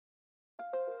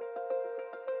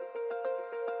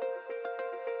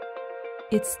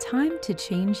It's time to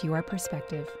change your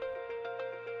perspective.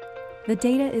 The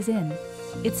data is in.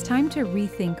 It's time to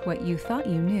rethink what you thought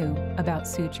you knew about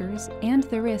sutures and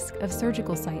the risk of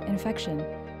surgical site infection.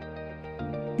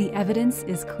 The evidence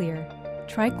is clear.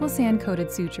 Triclosan-coated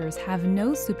sutures have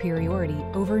no superiority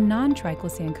over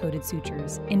non-triclosan-coated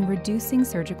sutures in reducing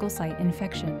surgical site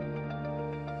infection.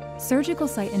 Surgical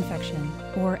site infection,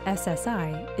 or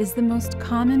SSI, is the most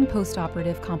common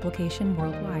postoperative complication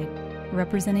worldwide,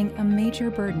 representing a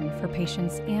major burden for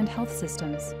patients and health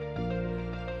systems.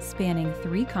 Spanning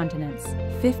 3 continents,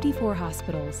 54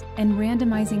 hospitals, and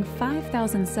randomizing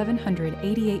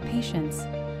 5,788 patients,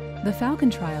 the FALCON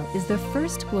trial is the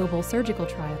first global surgical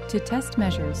trial to test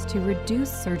measures to reduce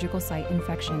surgical site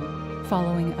infection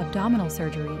following abdominal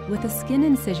surgery with a skin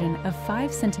incision of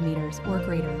 5 centimeters or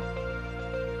greater.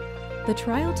 The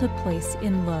trial took place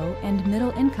in low and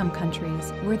middle income countries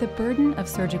where the burden of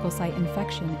surgical site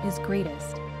infection is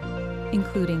greatest,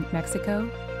 including Mexico,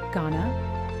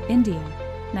 Ghana, India,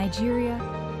 Nigeria,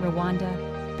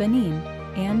 Rwanda, Benin,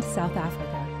 and South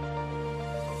Africa.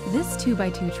 This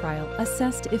 2x2 trial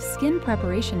assessed if skin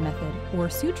preparation method or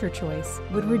suture choice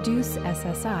would reduce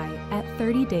SSI at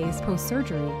 30 days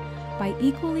post-surgery by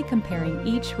equally comparing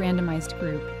each randomized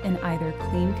group in either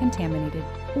clean contaminated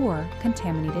or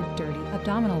contaminated dirty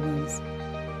abdominal wounds.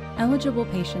 Eligible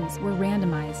patients were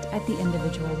randomized at the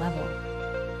individual level.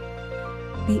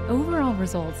 The overall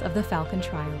results of the FALCON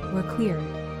trial were clear.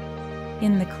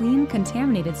 In the clean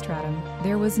contaminated stratum,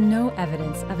 there was no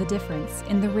evidence of a difference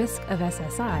in the risk of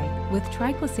SSI with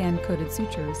triclosan-coated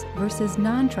sutures versus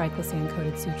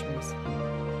non-triclosan-coated sutures.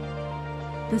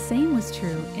 The same was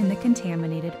true in the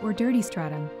contaminated or dirty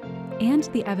stratum, and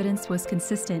the evidence was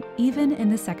consistent even in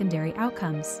the secondary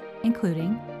outcomes,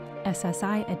 including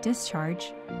SSI at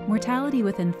discharge, mortality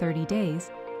within 30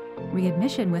 days,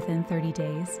 readmission within 30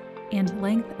 days, and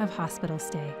length of hospital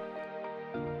stay.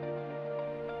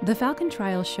 The FALCON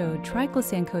trial showed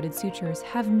triclosan-coated sutures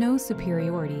have no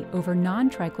superiority over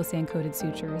non-triclosan-coated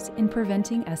sutures in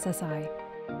preventing SSI.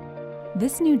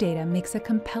 This new data makes a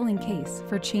compelling case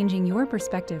for changing your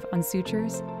perspective on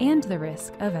sutures and the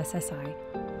risk of SSI.